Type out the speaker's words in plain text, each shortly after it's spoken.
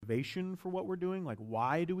motivation for what we're doing. Like,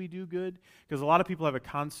 why do we do good? Because a lot of people have a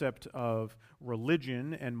concept of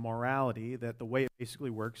religion and morality that the way it basically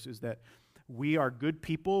works is that we are good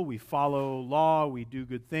people, we follow law, we do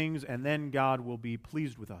good things, and then God will be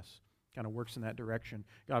pleased with us. Kind of works in that direction.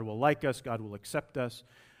 God will like us, God will accept us.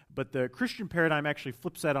 But the Christian paradigm actually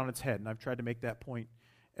flips that on its head, and I've tried to make that point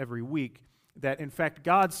every week, that in fact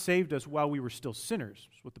God saved us while we were still sinners,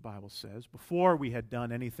 is what the Bible says, before we had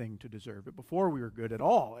done anything to deserve it, before we were good at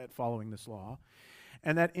all at following this law,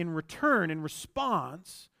 and that in return, in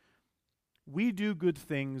response, we do good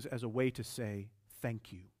things as a way to say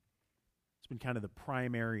thank you. It's been kind of the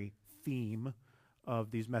primary theme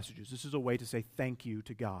of these messages. This is a way to say thank you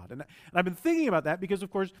to God. And I've been thinking about that because,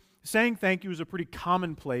 of course, saying thank you is a pretty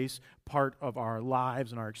commonplace part of our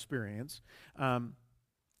lives and our experience.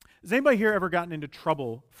 Has anybody here ever gotten into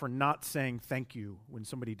trouble for not saying thank you when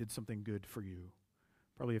somebody did something good for you?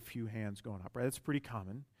 Probably a few hands going up, right? That's pretty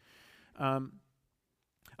common.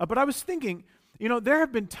 But I was thinking, there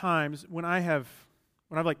have been times when I've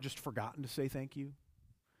like just forgotten to say thank you.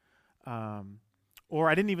 Or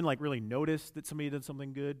I didn't even like really notice that somebody did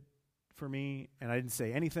something good for me and I didn't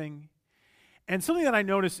say anything. And something that I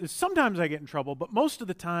notice is sometimes I get in trouble, but most of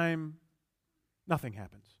the time, nothing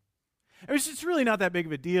happens. It's really not that big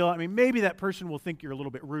of a deal. I mean, maybe that person will think you're a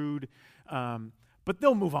little bit rude, but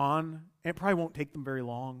they'll move on, and it probably won't take them very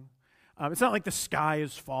long. It's not like the sky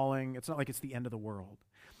is falling. It's not like it's the end of the world.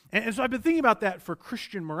 And so I've been thinking about that for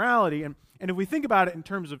Christian morality, and if we think about it in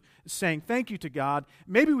terms of saying thank you to God,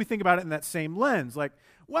 maybe we think about it in that same lens, like,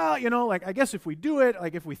 well, I guess if we do it,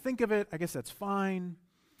 like if we think of it, I guess that's fine.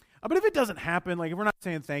 But if it doesn't happen, like if we're not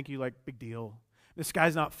saying thank you, like big deal. The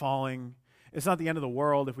sky's not falling. It's not the end of the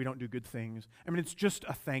world if we don't do good things. I mean, it's just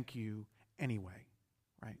a thank you anyway,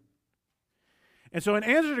 right? And so in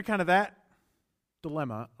answer to kind of that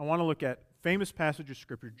dilemma, I want to look at famous passage of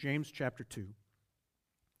Scripture, James chapter 2,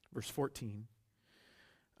 verse 14.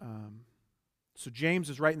 So James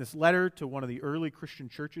is writing this letter to one of the early Christian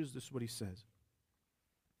churches. This is what he says.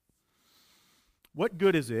 What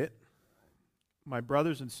good is it, my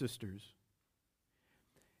brothers and sisters,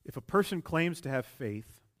 if a person claims to have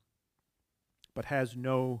faith but has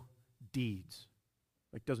no deeds,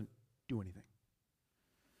 like doesn't do anything?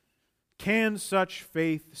 Can such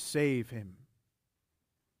faith save him?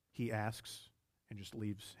 He asks and just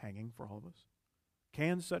leaves hanging for all of us.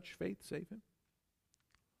 Can such faith save him?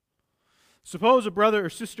 Suppose a brother or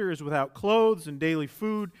sister is without clothes and daily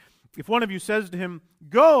food. If one of you says to him,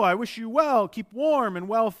 "Go, I wish you well, keep warm and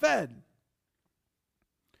well fed."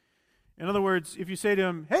 In other words, if you say to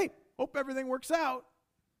him, "Hey, hope everything works out,"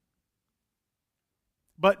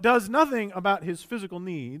 but does nothing about his physical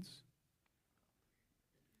needs,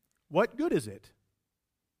 what good is it?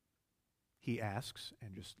 He asks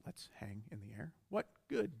and just lets hang in the air. What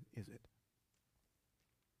good is it?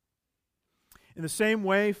 In the same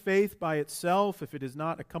way, faith by itself, if it is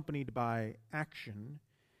not accompanied by action,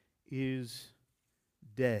 is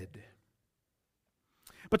dead.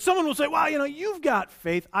 But someone will say, well, you've got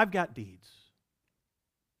faith, I've got deeds.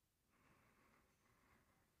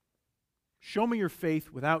 Show me your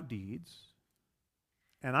faith without deeds,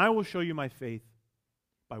 and I will show you my faith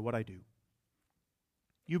by what I do.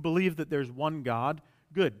 You believe that there's one God?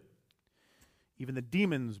 Good. Even the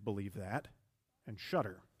demons believe that and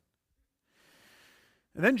shudder.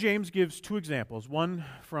 And then James gives two examples, one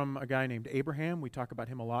from a guy named Abraham, we talk about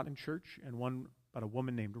him a lot in church, and one about a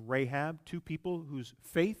woman named Rahab, two people whose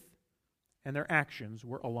faith and their actions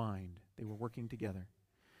were aligned. They were working together.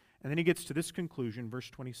 And then he gets to this conclusion, verse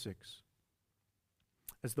 26.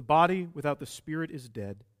 As the body without the spirit is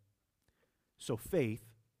dead, so faith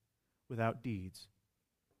without deeds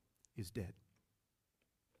is dead.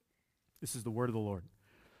 This is the word of the Lord.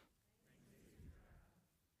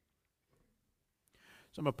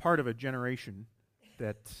 So I'm a part of a generation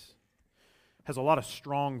that has a lot of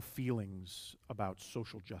strong feelings about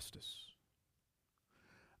social justice.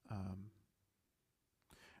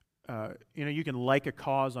 You can like a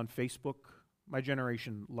cause on Facebook. My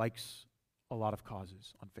generation likes a lot of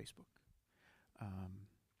causes on Facebook.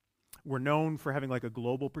 We're known for having like a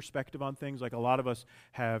global perspective on things. Like a lot of us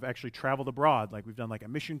have actually traveled abroad. Like we've done like a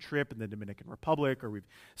mission trip in the Dominican Republic, or we've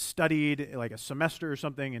studied like a semester or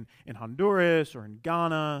something in Honduras or in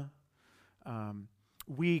Ghana.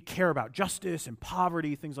 We care about justice and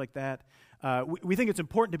poverty, things like that. We think it's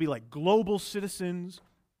important to be like global citizens.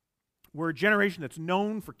 We're a generation that's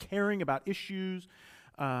known for caring about issues.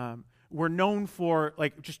 We're known for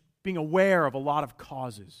like just being aware of a lot of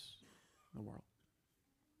causes in the world.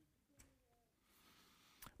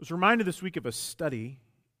 I was reminded this week of a study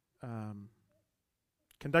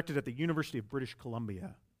conducted at the University of British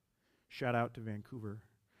Columbia Shout out to Vancouver.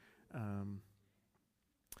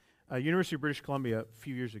 University of British Columbia a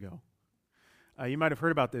few years ago. You might have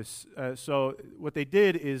heard about this. So what they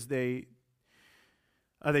did is they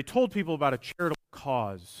told people about a charitable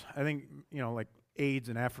cause. I think, like AIDS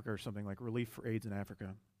in Africa or something, like relief for AIDS in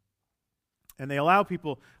Africa. And they allow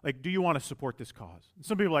people, like, do you want to support this cause? And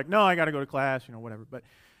some people are like, no, I got to go to class, whatever. But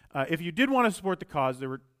if you did want to support the cause, there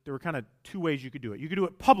were kind of two ways you could do it. You could do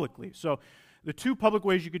it publicly. So the two public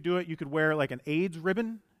ways you could do it, you could wear like an AIDS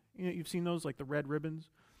ribbon. You've seen those, like the red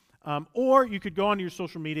ribbons. Or you could go onto your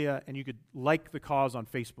social media and you could like the cause on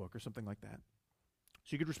Facebook or something like that. So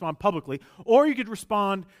you could respond publicly, or you could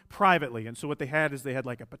respond privately. And so what they had is they had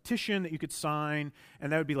like a petition that you could sign,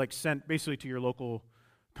 and that would be like sent basically to your local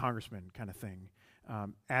congressman kind of thing,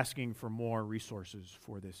 asking for more resources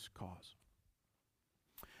for this cause.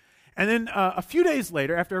 And then a few days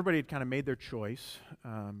later, after everybody had kind of made their choice,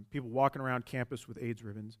 people walking around campus with AIDS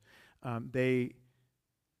ribbons, they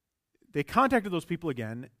contacted those people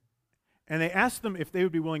again, and they asked them if they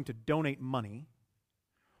would be willing to donate money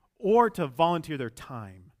or to volunteer their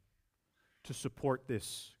time to support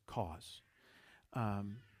this cause.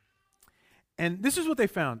 And this is what they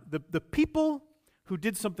found. The people who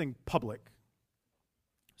did something public,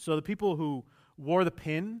 so the people who wore the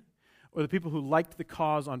pin or the people who liked the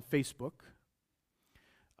cause on Facebook,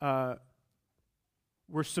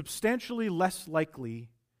 were substantially less likely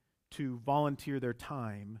to volunteer their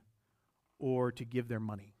time or to give their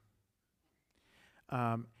money.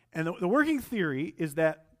 And the working theory is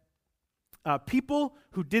that people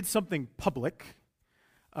who did something public,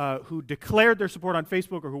 who declared their support on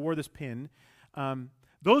Facebook or who wore this pin,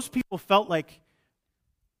 those people felt like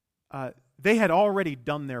they had already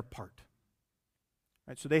done their part.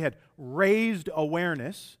 Right? So they had raised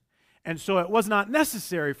awareness, and so it was not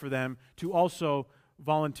necessary for them to also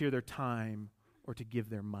volunteer their time or to give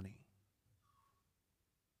their money.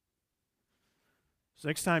 So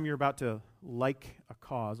next time you're about to like a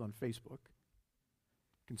cause on Facebook,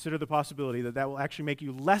 consider the possibility that will actually make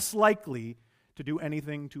you less likely to do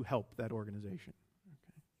anything to help that organization.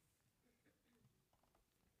 Okay.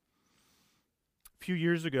 A few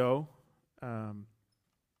years ago,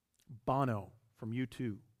 Bono from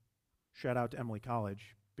U2, shout out to Emily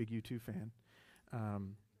College, big U2 fan,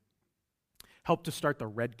 helped to start the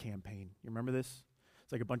Red campaign. You remember this?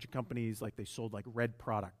 It's like a bunch of companies, like they sold like red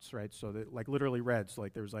products, right? So that, like literally red. So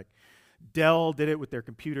like there was like Dell did it with their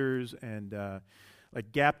computers, and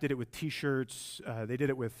like Gap did it with T-shirts. They did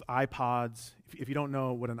it with iPods. If you don't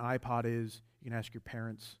know what an iPod is, you can ask your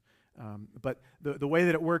parents. But the way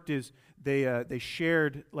that it worked is they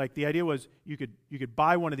shared, like the idea was you could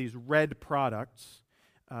buy one of these red products,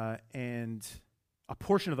 and a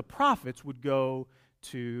portion of the profits would go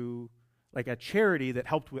to like a charity that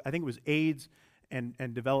helped with, I think it was AIDS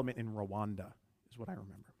and development in Rwanda, is what I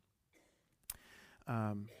remember.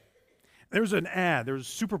 There was an ad. There was a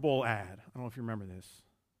Super Bowl ad. I don't know if you remember this.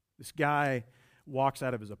 This guy walks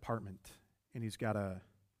out of his apartment, and he's got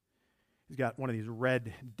one of these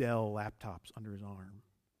red Dell laptops under his arm.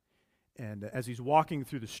 And as he's walking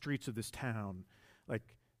through the streets of this town,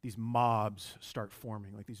 like these mobs start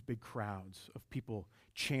forming, like these big crowds of people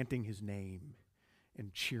chanting his name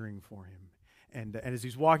and cheering for him. And as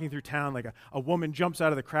he's walking through town, like a woman jumps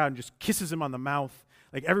out of the crowd and just kisses him on the mouth.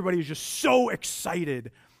 Like everybody is just so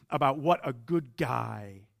excited about what a good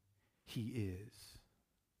guy he is.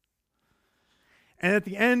 And at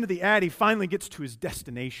the end of the ad, he finally gets to his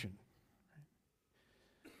destination.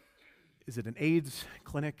 Is it an AIDS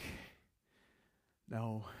clinic?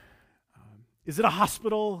 No. Is it a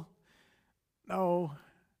hospital? No.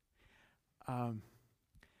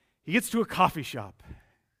 He gets to a coffee shop,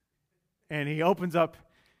 and he opens up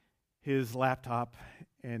his laptop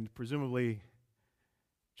and presumably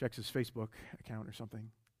checks his Facebook account or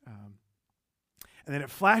something. And then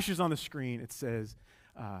it flashes on the screen. It says,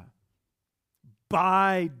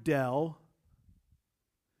 buy Dell,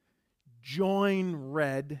 join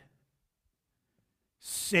Red,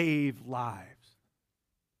 save lives.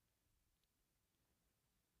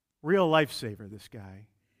 Real lifesaver, this guy.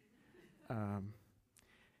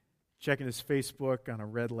 Checking his Facebook on a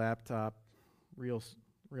red laptop. Real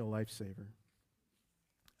lifesaver.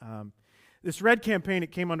 This Red campaign,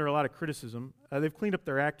 it came under a lot of criticism. They've cleaned up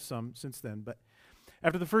their act some since then, but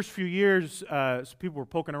after the first few years, people were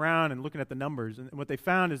poking around and looking at the numbers, and what they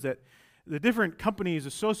found is that the different companies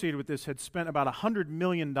associated with this had spent about $100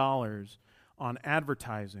 million on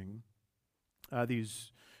advertising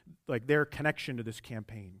their connection to this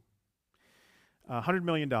campaign. $100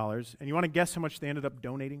 million, and you want to guess how much they ended up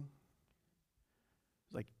donating?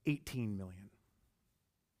 It was like $18 million.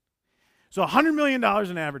 So $100 million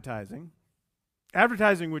in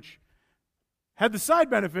advertising which had the side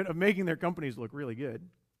benefit of making their companies look really good.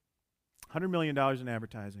 $100 million in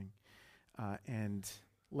advertising, and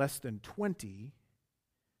less than 20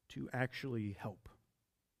 to actually help.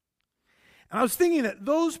 And I was thinking that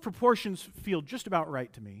those proportions feel just about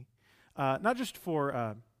right to me, not just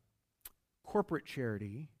for corporate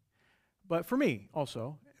charity, but for me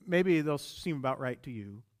also. Maybe they'll seem about right to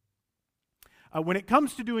you. When it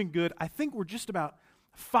comes to doing good, I think we're just about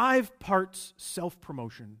 5 parts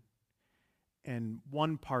self-promotion and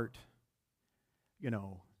 1 part,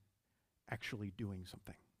 actually doing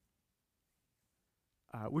something.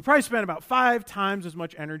 We probably spend about 5 times as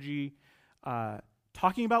much energy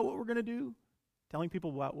talking about what we're going to do, telling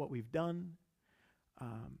people about what we've done,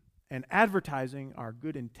 and advertising our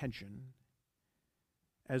good intention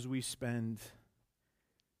as we spend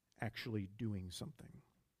actually doing something.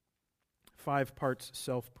 5 parts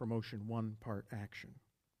self-promotion, 1 part action.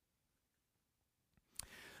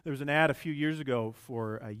 There was an ad a few years ago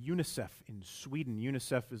for UNICEF in Sweden.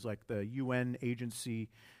 UNICEF is like the UN agency.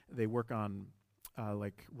 They work on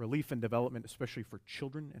like relief and development, especially for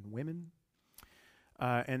children and women.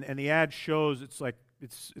 And the ad shows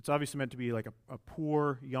it's obviously meant to be like a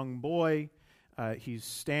poor young boy. He's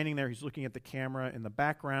standing there. He's looking at the camera. In the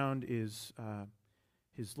background is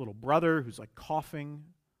his little brother who's like coughing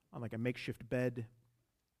on like a makeshift bed.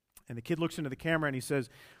 And the kid looks into the camera and he says,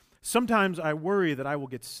 "Sometimes I worry that I will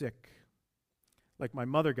get sick, like my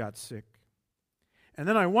mother got sick. And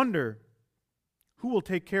then I wonder, who will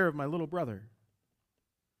take care of my little brother?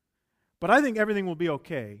 But I think everything will be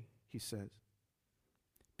okay," he says.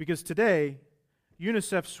 Because today,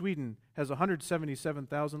 UNICEF Sweden has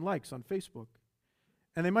 177,000 likes on Facebook.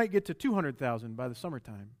 And they might get to 200,000 by the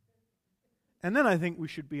summertime. And then I think we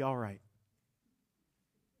should be all right.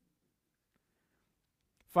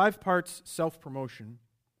 5 parts self-promotion,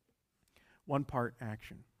 1 part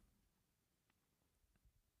action.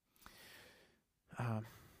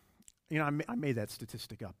 I made that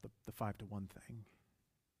statistic up, the 5 to 1 thing.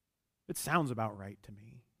 It sounds about right to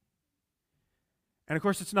me. And of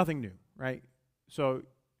course, it's nothing new, right? So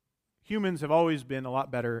humans have always been a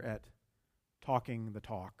lot better at talking the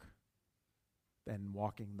talk than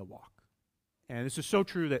walking the walk. And this is so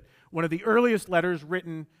true that one of the earliest letters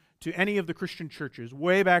written to any of the Christian churches,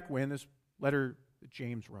 way back when, this letter that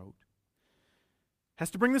James wrote,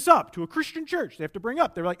 has to bring this up to a Christian church. They have to bring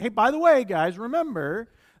up, they're like, hey, by the way, guys,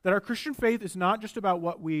 remember that our Christian faith is not just about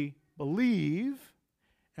what we believe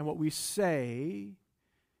and what we say,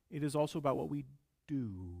 it is also about what we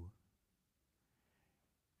do.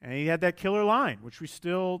 And he had that killer line, which we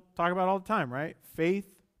still talk about all the time, right? Faith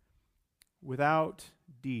without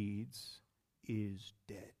deeds is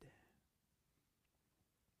dead.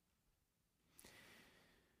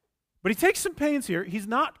 But he takes some pains here. He's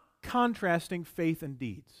not contrasting faith and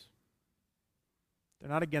deeds. They're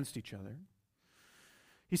not against each other.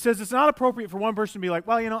 He says it's not appropriate for one person to be like,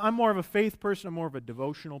 well, I'm more of a faith person, I'm more of a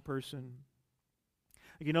devotional person.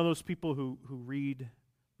 Like, those people who read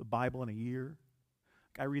the Bible in a year?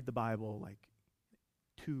 I read the Bible like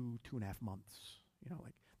 2.5 months.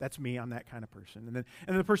 Like that's me, I'm that kind of person. And then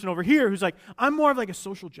the person over here who's like, I'm more of like a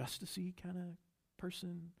social justice-y kind of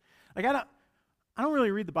person. Like I don't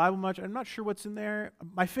really read the Bible much. I'm not sure what's in there.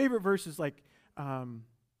 My favorite verse is like, how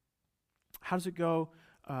does it go?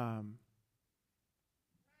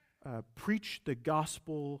 Preach the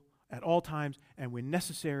gospel at all times, and when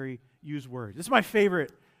necessary, use words. This is my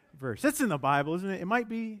favorite verse. That's in the Bible, isn't it? It might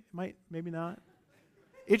be, maybe not.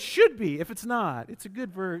 It should be. If it's not, it's a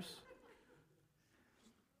good verse.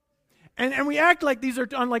 And we act like these are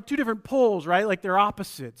on like 2 different poles, right? Like they're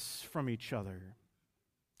opposites from each other.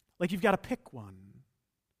 Like you've got to pick one.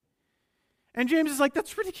 And James is like,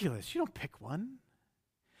 that's ridiculous. You don't pick one.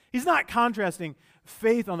 He's not contrasting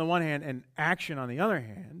faith on the one hand and action on the other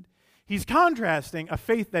hand. He's contrasting a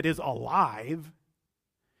faith that is alive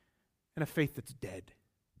and a faith that's dead.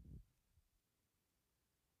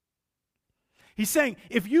 He's saying,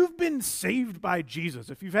 if you've been saved by Jesus,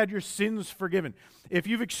 if you've had your sins forgiven, if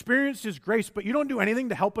you've experienced His grace, but you don't do anything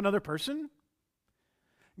to help another person,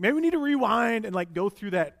 maybe we need to rewind and like go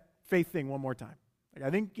through that faith thing one more time. Like, I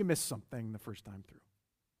think you missed something the first time through.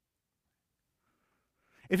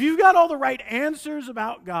 If you've got all the right answers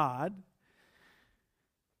about God,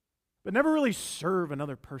 but never really serve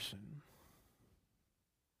another person,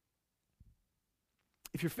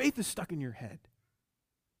 if your faith is stuck in your head,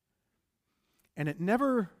 and it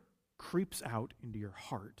never creeps out into your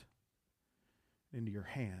heart, into your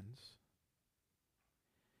hands,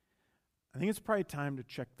 I think it's probably time to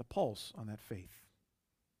check the pulse on that faith.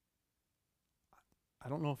 I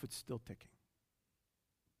don't know if it's still ticking.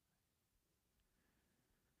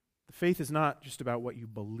 The faith is not just about what you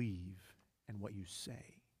believe and what you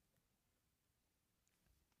say.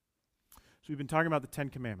 So we've been talking about the Ten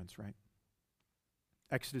Commandments, right?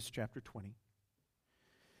 Exodus chapter 20.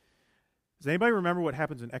 Does anybody remember what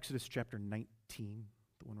happens in Exodus chapter 19,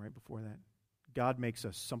 the one right before that? God makes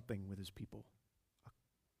us something with his people. A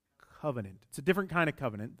covenant. It's a different kind of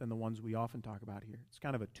covenant than the ones we often talk about here. It's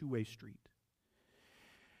kind of a two-way street.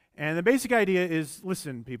 And the basic idea is,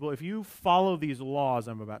 listen, people, if you follow these laws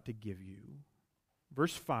I'm about to give you,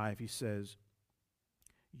 verse 5, he says,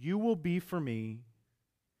 you will be for me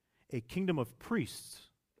a kingdom of priests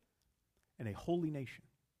and a holy nation.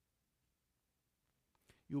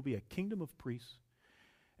 You will be a kingdom of priests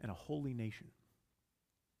and a holy nation.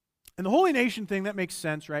 And the holy nation thing, that makes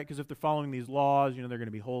sense, right? Because if they're following these laws, they're going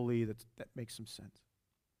to be holy. That makes some sense.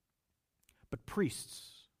 But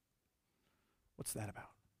priests, what's that about?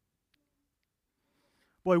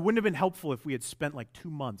 Boy, it wouldn't have been helpful if we had spent like 2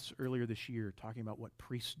 months earlier this year talking about what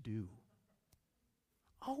priests do.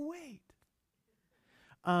 Oh, wait.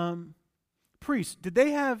 Priests, did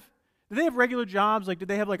they have regular jobs? Like, did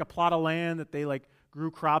they have like a plot of land that they like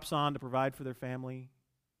grew crops on to provide for their family?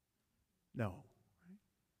 No.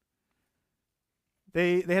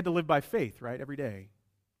 They had to live by faith, right, every day,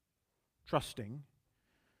 trusting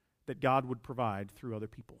that God would provide through other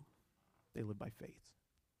people. They lived by faith.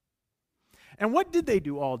 And what did they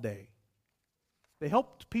do all day? They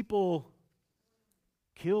helped people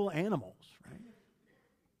kill animals, right?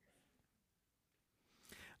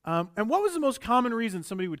 And what was the most common reason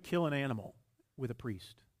somebody would kill an animal with a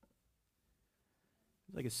priest?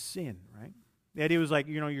 It's like a sin, right? The idea was like,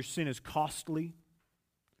 your sin is costly.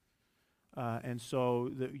 And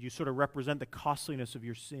so you sort of represent the costliness of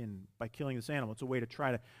your sin by killing this animal. It's a way to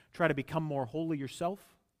try to become more holy yourself,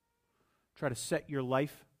 try to set your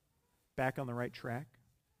life back on the right track.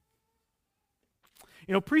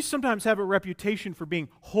 Priests sometimes have a reputation for being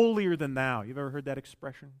holier than thou. You've ever heard that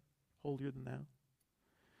expression? Holier than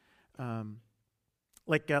thou?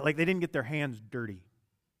 Like they didn't get their hands dirty.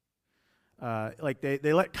 Like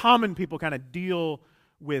they let common people kind of deal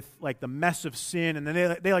with like the mess of sin, and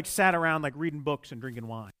then they like sat around like reading books and drinking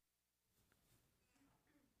wine.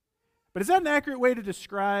 But is that an accurate way to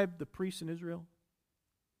describe the priests in Israel?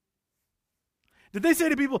 Did they say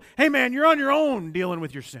to people, hey man, you're on your own dealing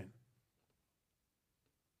with your sin?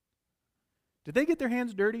 Did they get their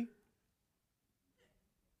hands dirty?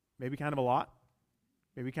 Maybe kind of a lot.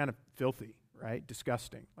 Maybe kind of filthy, right?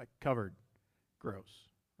 Disgusting, like covered, gross.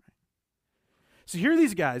 Right? So here are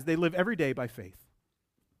these guys, they live every day by faith.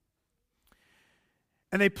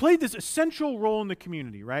 And they played this essential role in the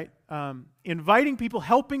community, right? Inviting people,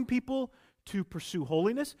 helping people to pursue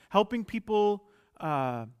holiness, helping people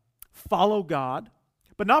follow God,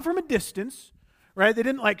 but not from a distance, right? They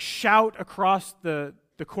didn't like shout across the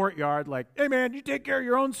courtyard like, hey man, you take care of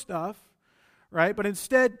your own stuff, right? But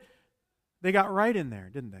instead, they got right in there,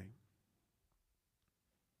 didn't they?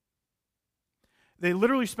 They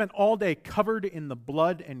literally spent all day covered in the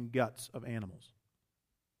blood and guts of animals.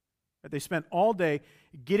 They spent all day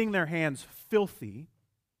getting their hands filthy,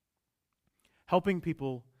 helping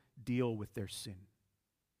people deal with their sin.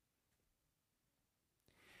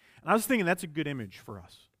 And I was thinking that's a good image for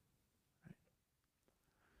us.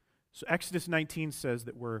 So Exodus 19 says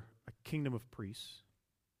that we're a kingdom of priests.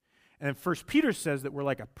 And then 1 Peter says that we're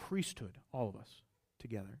like a priesthood, all of us,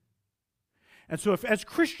 together. And so as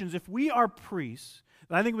Christians, if we are priests,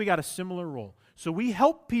 then I think we got a similar role. So we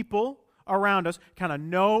help people around us kind of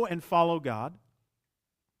know and follow God.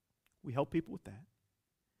 We help people with that.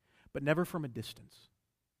 But never from a distance.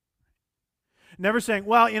 Never saying,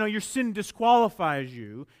 well, your sin disqualifies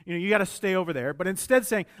you. You got to stay over there. But instead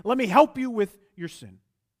saying, let me help you with your sin.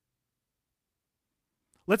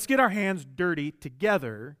 Let's get our hands dirty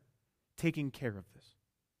together, taking care of this.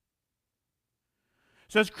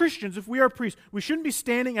 So as Christians, if we are priests, we shouldn't be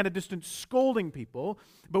standing at a distance scolding people,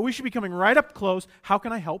 but we should be coming right up close. How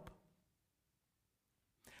can I help?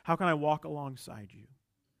 How can I walk alongside you?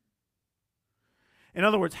 In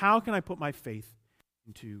other words, how can I put my faith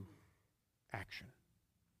into action?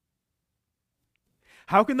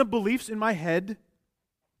 How can the beliefs in my head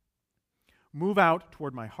move out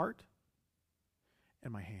toward my heart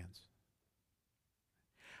and my hands?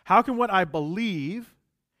 How can what I believe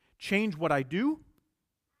change what I do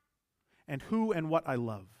and who and what I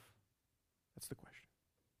love? That's the question.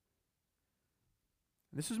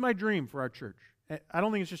 And this is my dream for our church. I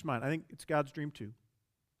don't think it's just mine. I think it's God's dream too.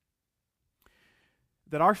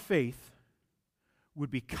 That our faith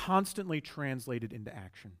would be constantly translated into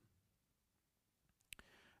action.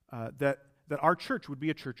 That that our church would be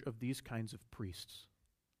a church of these kinds of priests.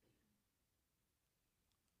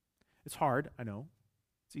 It's hard, I know.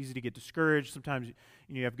 It's easy to get discouraged. Sometimes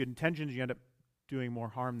you have good intentions, you end up doing more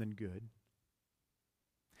harm than good.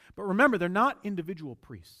 But remember, they're not individual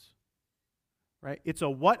priests, right? It's a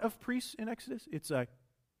what of priests in Exodus? It's a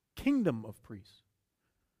kingdom of priests.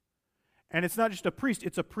 And it's not just a priest,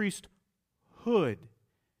 it's a priesthood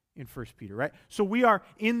in 1 Peter, right? So we are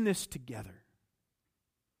in this together.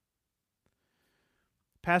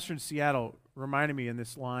 Pastor in Seattle reminded me in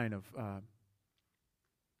this line of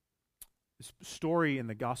this story in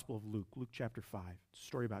the Gospel of Luke, Luke chapter 5. It's a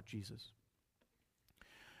story about Jesus.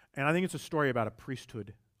 And I think it's a story about a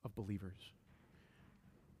priesthood of believers.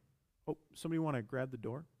 Oh, somebody want to grab the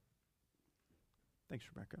door? Thanks,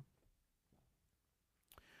 Rebecca.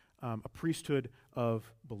 A priesthood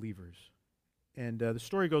of believers. And the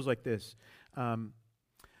story goes like this.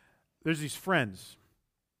 There's these friends,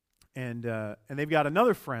 and they've got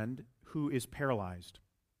another friend who is paralyzed.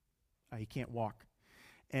 He can't walk.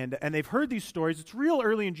 And they've heard these stories. It's real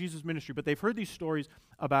early in Jesus' ministry, but they've heard these stories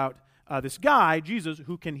about this guy, Jesus,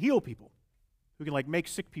 who can heal people, who can make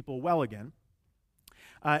sick people well again.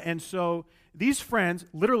 And so these friends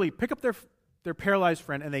literally pick up their paralyzed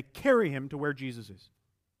friend and they carry him to where Jesus is.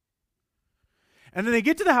 And then they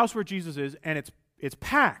get to the house where Jesus is, and it's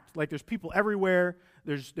packed. There's people everywhere.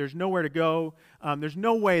 There's nowhere to go. There's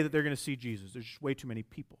no way that they're going to see Jesus. There's just way too many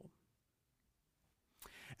people.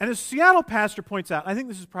 And as Seattle pastor points out, I think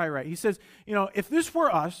this is probably right. He says, if this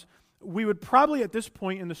were us, we would probably at this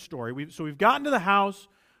point in the story, we've gotten to the house,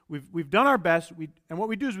 we've done our best, and what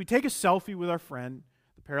we do is we take a selfie with our friend,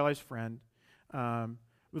 the paralyzed friend,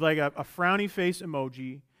 with a frowny face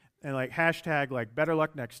emoji, and hashtag better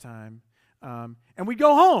luck next time. And we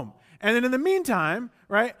go home. And then in the meantime,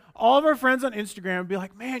 right, all of our friends on Instagram would be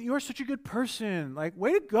like, man, you are such a good person.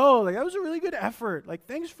 Way to go. That was a really good effort.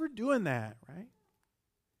 Thanks for doing that, right?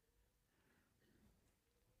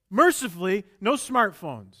 Mercifully, no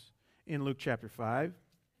smartphones in Luke chapter 5.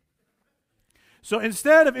 So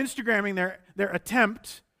instead of Instagramming their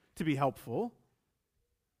attempt to be helpful,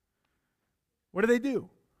 what do?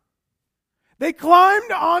 They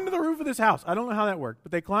climbed onto the roof of this house. I don't know how that worked,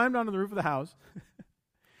 but they climbed onto the roof of the house.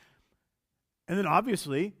 And then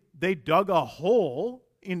obviously, they dug a hole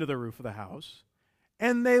into the roof of the house,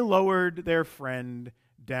 and they lowered their friend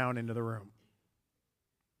down into the room.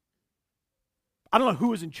 I don't know who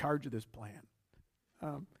was in charge of this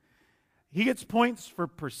plan. He gets points for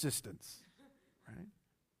persistence. Right?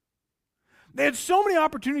 They had so many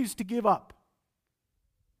opportunities to give up,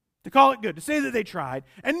 to call it good, to say that they tried,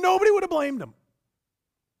 and nobody would have blamed them.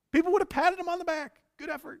 People would have patted them on the back. Good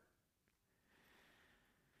effort.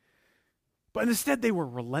 But instead, they were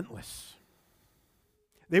relentless.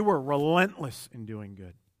 They were relentless in doing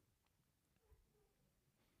good.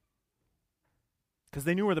 Because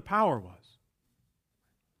they knew where the power was.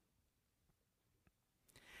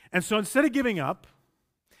 And so instead of giving up,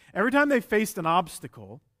 every time they faced an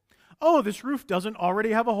obstacle, this roof doesn't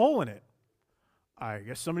already have a hole in it. I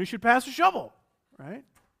guess somebody should pass a shovel, right?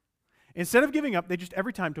 Instead of giving up, they just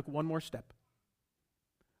every time took one more step.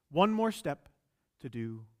 One more step to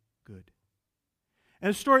do good. And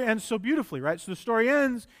the story ends so beautifully, right? So the story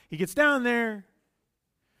ends, he gets down there,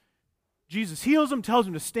 Jesus heals him, tells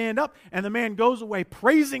him to stand up, and the man goes away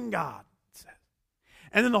praising God.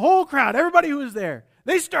 And then the whole crowd, everybody who was there,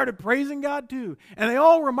 they started praising God too. And they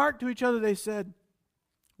all remarked to each other, they said,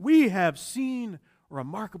 we have seen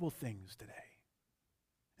remarkable things today.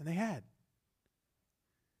 And they had.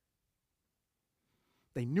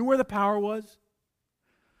 They knew where the power was.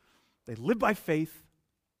 They lived by faith.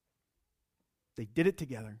 They did it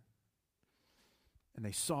together. And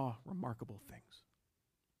they saw remarkable things.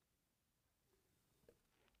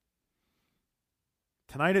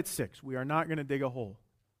 Tonight at 6, we are not going to dig a hole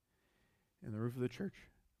in the roof of the church,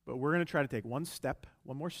 but we're going to try to take one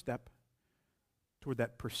more step toward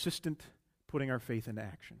that persistent putting our faith into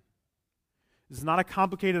action. This is not a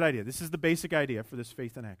complicated idea. This is the basic idea for this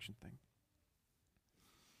faith in action thing.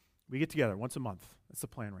 We get together once a month. That's the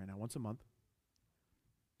plan right now, once a month.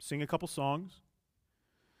 Sing a couple songs.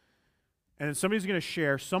 And then somebody's going to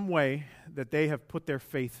share some way that they have put their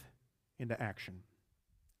faith into action.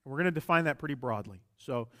 And we're going to define that pretty broadly.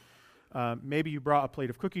 So maybe you brought a plate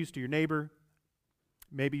of cookies to your neighbor.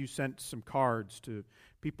 Maybe you sent some cards to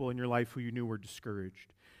people in your life who you knew were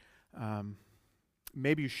discouraged.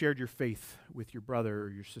 Maybe you shared your faith with your brother or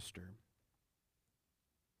your sister.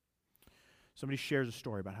 Somebody shares a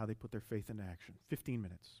story about how they put their faith into action. 15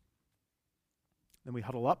 minutes. Then we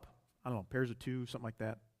huddle up. I don't know, pairs of two, something like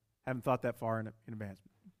that. Haven't thought that far in advance.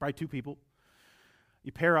 Probably 2 people.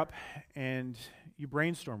 You pair up and you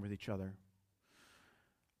brainstorm with each other.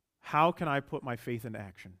 How can I put my faith into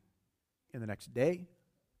action in the next day,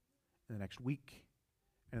 in the next week,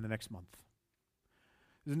 and in the next month?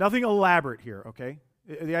 There's nothing elaborate here, okay?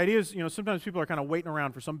 The idea is, sometimes people are kind of waiting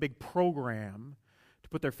around for some big program to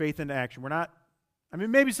put their faith into action.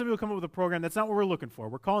 Maybe some people come up with a program. That's not what we're looking for.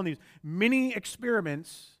 We're calling these mini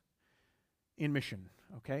experiments in mission,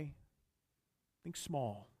 okay? Think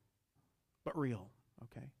small, but real,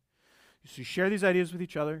 okay? So you share these ideas with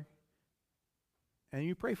each other, and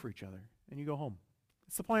you pray for each other, and you go home.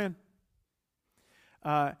 It's the plan.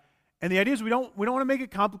 And the idea is we don't want to make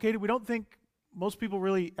it complicated. We don't think most people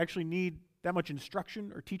really actually need that much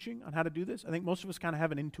instruction or teaching on how to do this. I think most of us kind of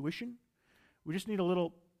have an intuition. We just need a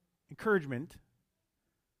little encouragement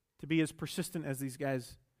to be as persistent as these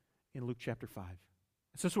guys in Luke chapter 5.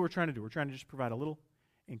 So that's what we're trying to do. We're trying to just provide a little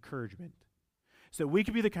encouragement so that we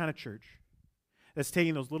can be the kind of church that's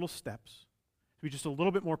taking those little steps to be just a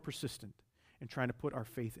little bit more persistent in trying to put our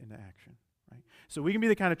faith into action, right? So we can be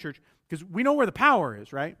the kind of church, because we know where the power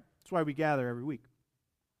is, right? That's why we gather every week.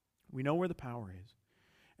 We know where the power is.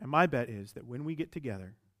 And my bet is that when we get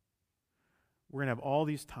together, we're going to have all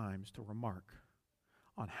these times to remark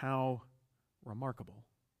on how remarkable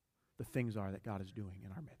the things are that God is doing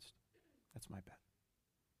in our midst. That's my bet.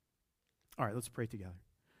 All right, let's pray together.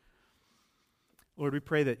 Lord, we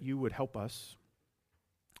pray that you would help us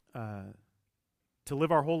to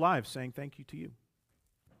live our whole lives saying thank you to you.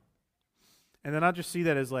 And then not just see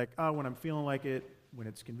that as like, when I'm feeling like it, when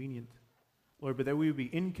it's convenient, Lord, but that we would be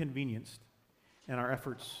inconvenienced in our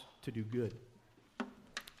efforts to do good,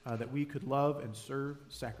 that we could love and serve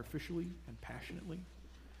sacrificially and passionately.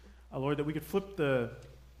 Lord, that we could flip the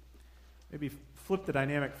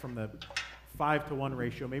dynamic from the 5-to-1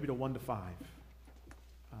 ratio, maybe to 1-to-5,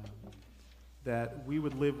 that we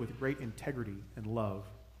would live with great integrity and love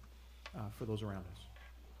for those around us.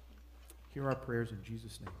 Hear our prayers in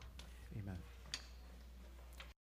Jesus' name.